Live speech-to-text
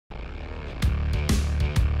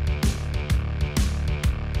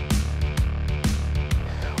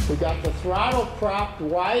We got the throttle propped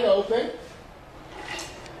wide open.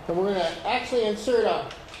 And we're going to actually insert a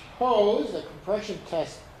hose, a compression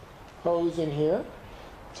test hose in here.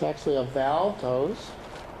 It's actually a valved hose.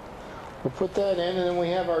 We'll put that in, and then we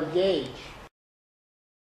have our gauge.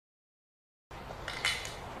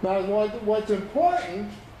 Now, what's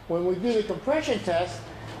important when we do the compression test,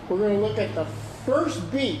 we're going to look at the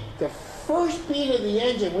first beat. The first beat of the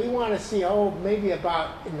engine, we want to see, maybe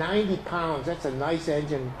about 90 pounds. That's a nice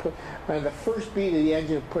engine. The first beat of the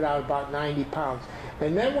engine put out about 90 pounds.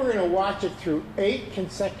 And then we're going to watch it through 8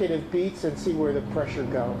 consecutive beats and see where the pressure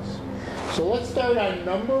goes. So let's start on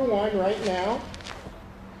number 1 right now.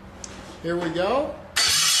 Here we go.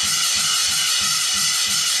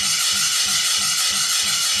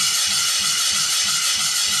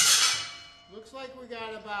 Looks like we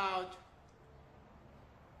got about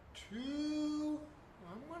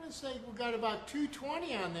I'm going to say we got about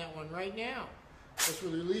 220 on that one right now. Let's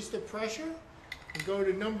release the pressure and go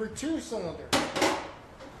to number 2 cylinder.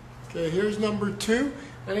 Okay, here's number 2.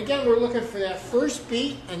 And again, we're looking for that first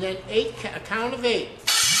beat and then a count of 8.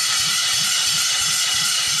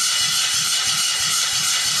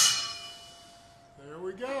 There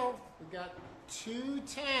we go. We got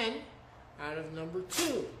 210 out of number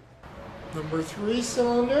 2. Number 3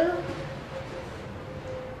 cylinder.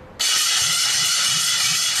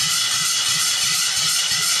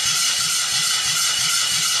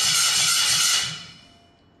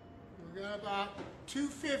 We got about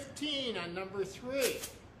 215 on number 3.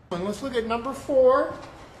 And let's look at number 4.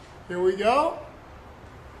 Here we go.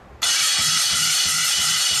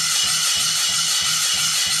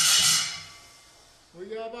 We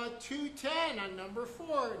got about 210 on number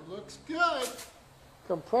 4. It looks good.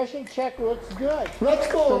 Compression check looks good. Let's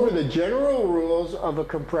go over the general rules of a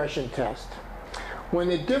compression test. When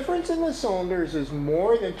the difference in the cylinders is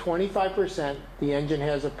more than 25%, the engine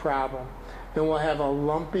has a problem. Then we'll have a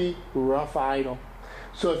lumpy, rough idle.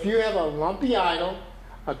 So if you have a lumpy idle,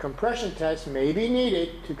 a compression test may be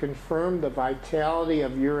needed to confirm the vitality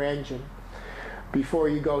of your engine before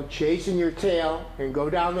you go chasing your tail and go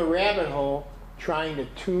down the rabbit hole trying to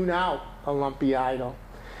tune out a lumpy idle.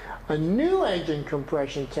 A new engine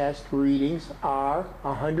compression test readings are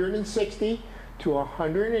 160 to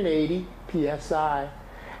 180 psi.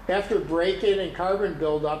 After break-in and carbon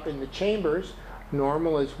buildup in the chambers,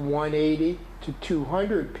 normal is 180 to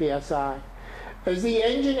 200 psi. As the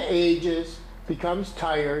engine ages, becomes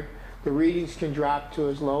tired, the readings can drop to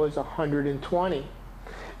as low as 120,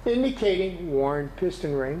 indicating worn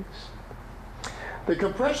piston rings. The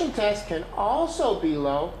compression test can also be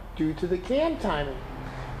low due to the cam timing.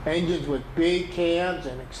 Engines with big cams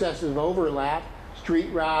and excessive overlap, street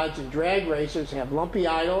rods and drag racers have lumpy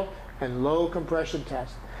idle and low compression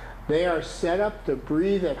test. They are set up to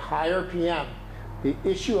breathe at high RPM. The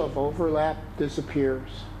issue of overlap disappears.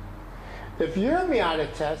 If your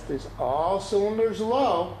Miata test is all cylinders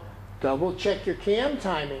low, double check your cam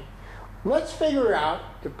timing. Let's figure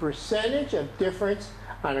out the percentage of difference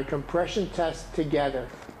on a compression test together.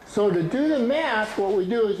 So to do the math, what we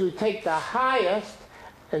do is we take the highest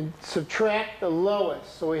and subtract the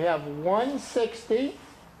lowest. So we have 160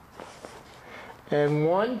 and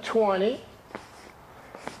 120.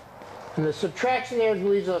 And the subtraction there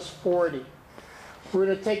leaves us 40. We're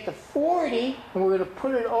going to take the 40 and we're going to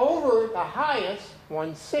put it over the highest,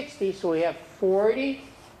 160. So we have 40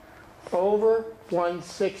 over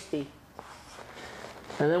 160.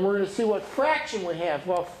 And then we're going to see what fraction we have.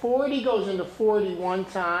 Well, 40 goes into 40 one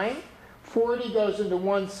time. 40 goes into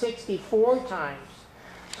 160 4 times.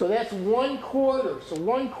 So that's 1/4. So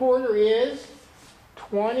 1/4 is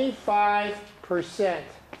 25%.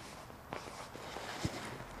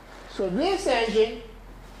 So this engine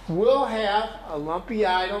will have a lumpy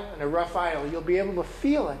idle and a rough idle. You'll be able to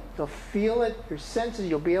feel it. You'll feel it, your senses,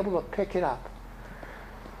 you'll be able to pick it up.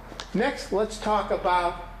 Next, let's talk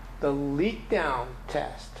about the leak down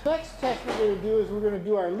test. The next test we're going to do is we're going to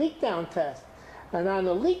do our leak down test. And on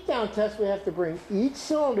the leak down test, we have to bring each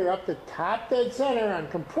cylinder up to top dead center on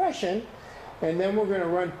compression, and then we're going to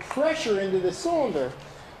run pressure into the cylinder.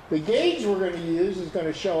 The gauge we're going to use is going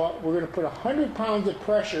to show up. We're going to put 100 pounds of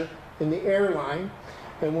pressure in the air line,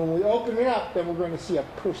 and when we open it up, then we're going to see a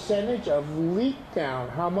percentage of leak down,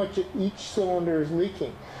 how much each cylinder is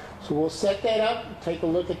leaking. So we'll set that up and take a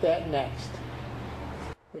look at that next.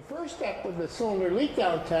 The first step of the cylinder leak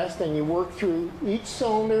down test, and you work through each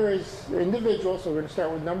cylinder as individual, so we're going to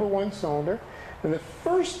start with number 1 cylinder. And the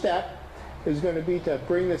first step is going to be to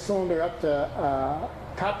bring the cylinder up to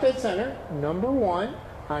top dead center, number 1,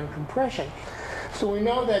 on compression. So we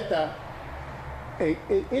know that the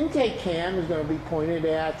intake cam is going to be pointed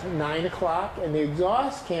at 9 o'clock, and the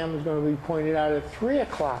exhaust cam is going to be pointed out at 3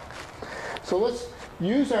 o'clock. So let's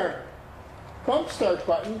use our bump start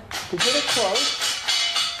button to get it close.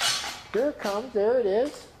 Here it comes. There it is.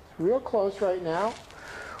 It's real close right now.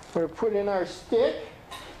 We're going to put in our stick.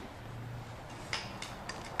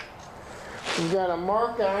 We've got a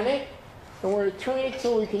mark on it, and we're going to turn it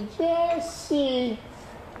so we can just see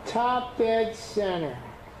top dead center.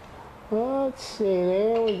 Let's see,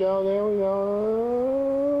 there we go, there we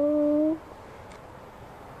go.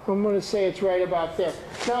 I'm going to say it's right about there.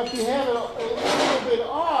 Now if you have it a little bit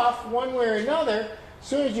off one way or another, as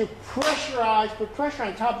soon as you pressurize, put pressure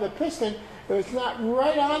on top of the piston, if it's not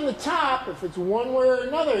right on the top, if it's one way or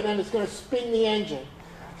another, then it's going to spin the engine.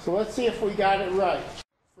 So let's see if we got it right.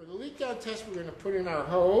 For the leak down test, we're going to put in our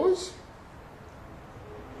hose.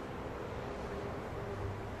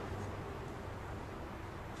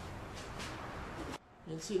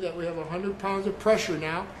 You can see that we have 100 pounds of pressure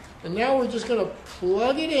now. And now we're just going to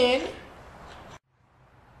plug it in.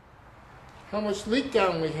 How much leak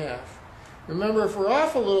down we have. Remember, if we're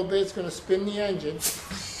off a little bit, it's going to spin the engine.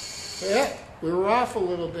 Yeah, we were off a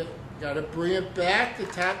little bit. Got to bring it back to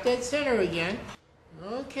top dead center again.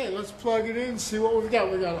 Okay, let's plug it in and see what we've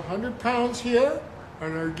got. We've got 100 pounds here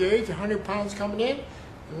on our gauge, 100 pounds coming in.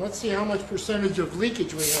 And let's see how much percentage of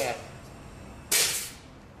leakage we have.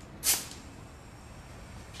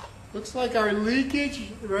 Looks like our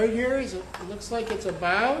leakage right here it looks like it's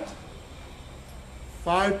about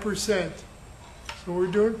 5%. So we're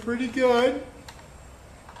doing pretty good.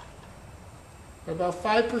 About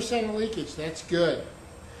 5% of leakage, that's good.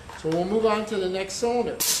 So we'll move on to the next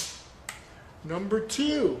cylinder. Number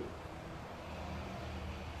 2.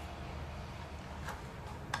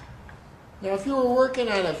 Now if you were working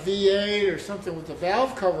on a V8 or something with the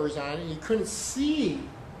valve covers on it, you couldn't see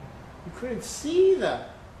the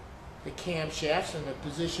camshafts and the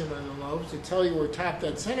position of the lobes to tell you where top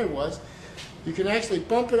dead center was. You can actually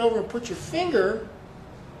bump it over and put your finger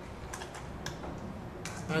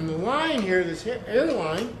on the line here, this air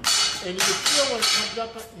line, and you can feel when it comes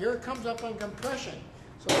up. Here it comes up on compression.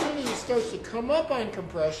 So as soon as it starts to come up on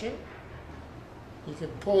compression, you can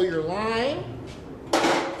pull your line,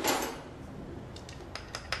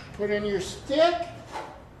 put in your stick,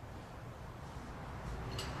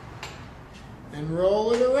 and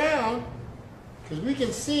roll it around, because we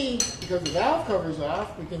can see, because the valve cover's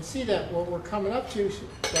off, we can see that what we're coming up to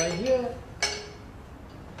right here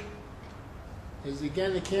is,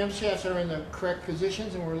 again, the camshafts are in the correct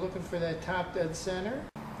positions, and we're looking for that top dead center.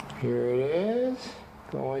 Here it is,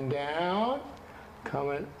 going down,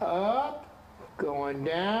 coming up, going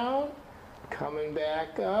down, coming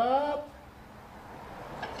back up.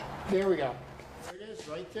 There we go. There it is,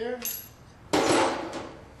 right there.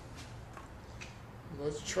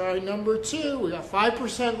 Let's try number 2. We got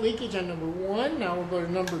 5% leakage on number 1. Now we'll go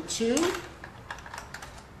to number 2.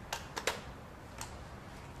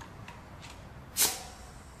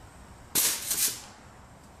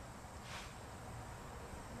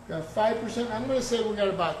 Got 5%. I'm going to say we got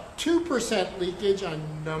about 2% leakage on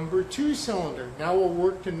number 2 cylinder. Now we'll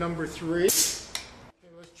work to number 3. Okay,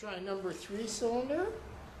 let's try number 3 cylinder.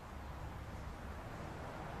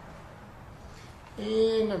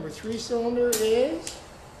 And number 3 cylinder is,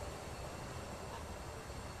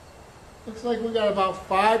 looks like we got about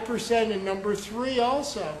 5% in number 3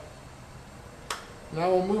 also. Now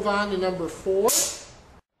we'll move on to number 4.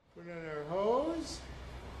 Put in our hose.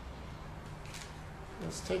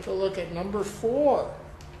 Let's take a look at number 4.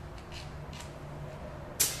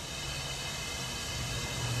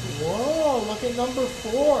 Whoa, look at number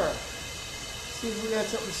 4. Let's see if we got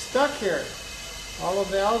something stuck here. All the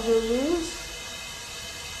valves are loose.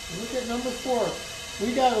 Look at number 4.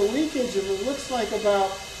 We got a leakage of, it looks like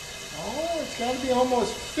about, it's got to be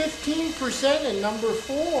almost 15% in number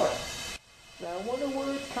 4. Now I wonder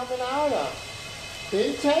where it's coming out of.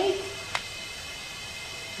 Intake?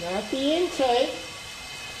 Not the intake.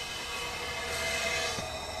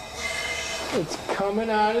 It's coming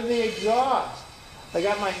out of the exhaust. I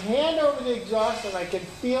got my hand over the exhaust and I can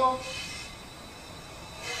feel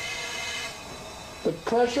the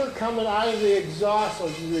pressure coming out of the exhaust. So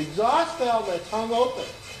the exhaust valve that's hung open.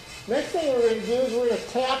 Next thing we're going to do is we're going to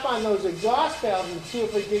tap on those exhaust valves and see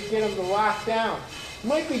if we can get them to lock down. It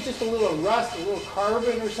might be just a little rust, a little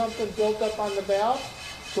carbon or something built up on the valve.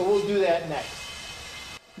 So we'll do that next.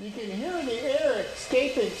 You can hear the air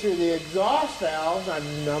escaping through the exhaust valves on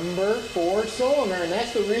number 4 cylinder, and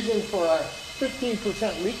that's the reason for our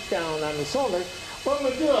 15% leak down on the cylinder. What I'm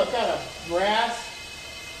going to do, I've got a brass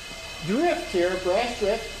drift here,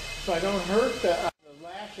 so I don't hurt the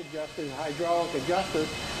latch latch adjusters, hydraulic adjusters,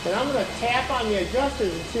 and I'm going to tap on the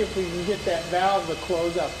adjusters and see if we can get that valve to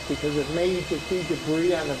close up, because it may be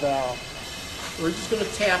debris on the valve. We're just going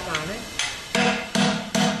to tap on it.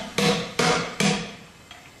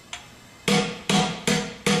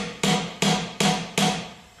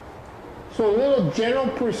 So a little gentle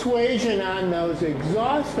persuasion on those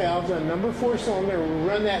exhaust valves on number 4 cylinder. We'll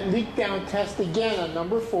run that leak down test again on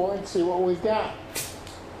number 4 and see what we've got.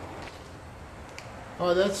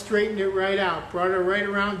 Oh, that straightened it right out. Brought it right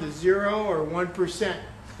around to 0 or 1%.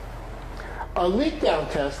 A leak down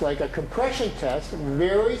test, like a compression test,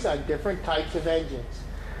 varies on different types of engines.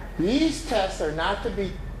 These tests are not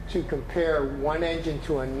to compare one engine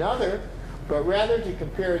to another, but rather to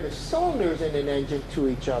compare the cylinders in an engine to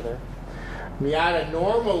each other. Miata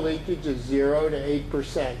normal leakage is 0 to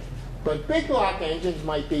 8%, but big block engines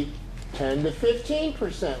might be 10 to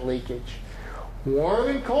 15% leakage. Warm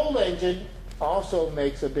and cold engine also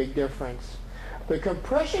makes a big difference. The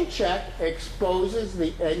compression check exposes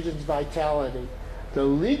the engine's vitality. The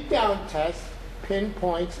leak down test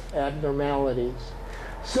pinpoints abnormalities.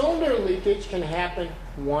 Cylinder leakage can happen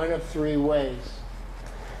one of 3 ways.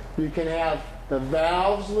 You can have the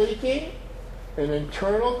valves leaking, an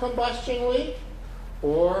internal combustion leak,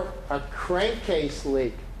 or a crankcase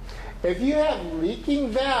leak. If you have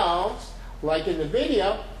leaking valves, like in the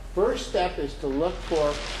video, first step is to look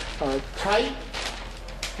for a tight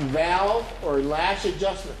valve or latch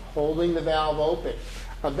adjustment holding the valve open.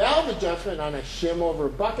 A valve adjustment on a shim over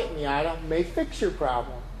bucket Miata may fix your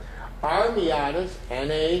problem. Our Miatas,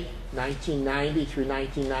 NA 1990 through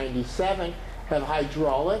 1997, have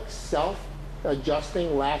hydraulic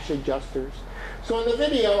self-adjusting latch adjusters. So in the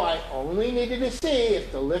video, I only needed to see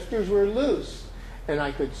if the lifters were loose, and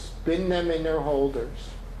I could spin them in their holders.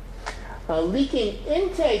 A leaking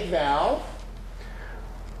intake valve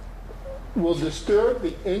will disturb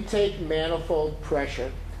the intake manifold pressure,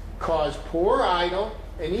 cause poor idle,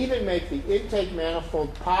 and even make the intake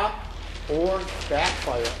manifold pop or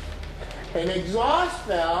backfire. An exhaust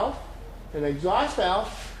valve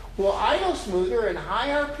will idle smoother, and high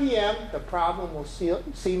RPM, the problem will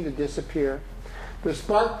seem to disappear. The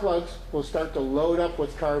spark plugs will start to load up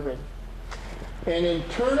with carbon. An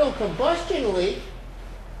internal combustion leak,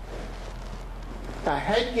 a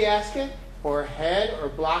head gasket or head or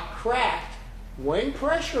block cracked, when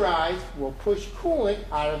pressurized, will push coolant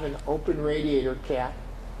out of an open radiator cap.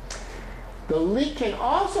 The leak can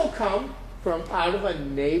also come from out of a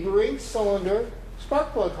neighboring cylinder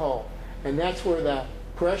spark plug hole, and that's where the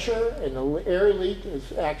pressure and the air leak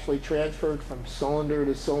is actually transferred from cylinder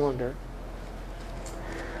to cylinder.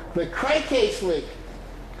 The crankcase leak.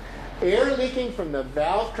 Air leaking from the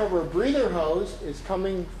valve cover breather hose is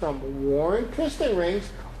coming from worn piston rings,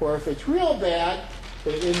 or if it's real bad,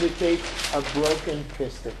 it indicates a broken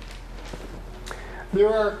piston.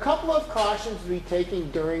 There are a couple of cautions to be taken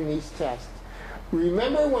during these tests.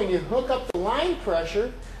 Remember, when you hook up the line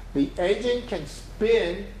pressure, the engine can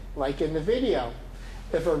spin like in the video.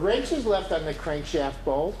 If a wrench is left on the crankshaft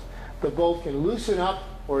bolt, the bolt can loosen up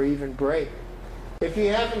or even break. If you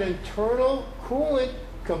have an internal coolant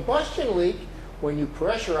combustion leak, when you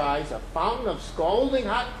pressurize, a fountain of scalding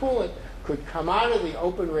hot coolant could come out of the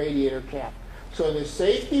open radiator cap. So the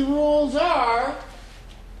safety rules are: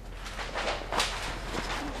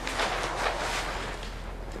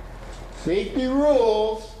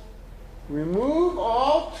 remove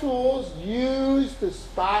all tools used to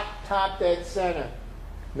spot top dead center.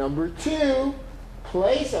 Number 2,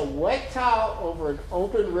 place a wet towel over an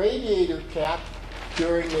open radiator cap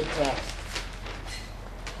during the test.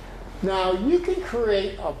 Now, you can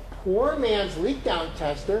create a poor man's leak down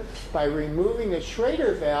tester by removing the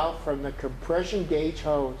Schrader valve from the compression gauge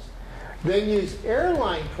hose. Then use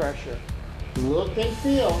airline pressure. Look and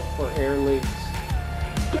feel for air leaks.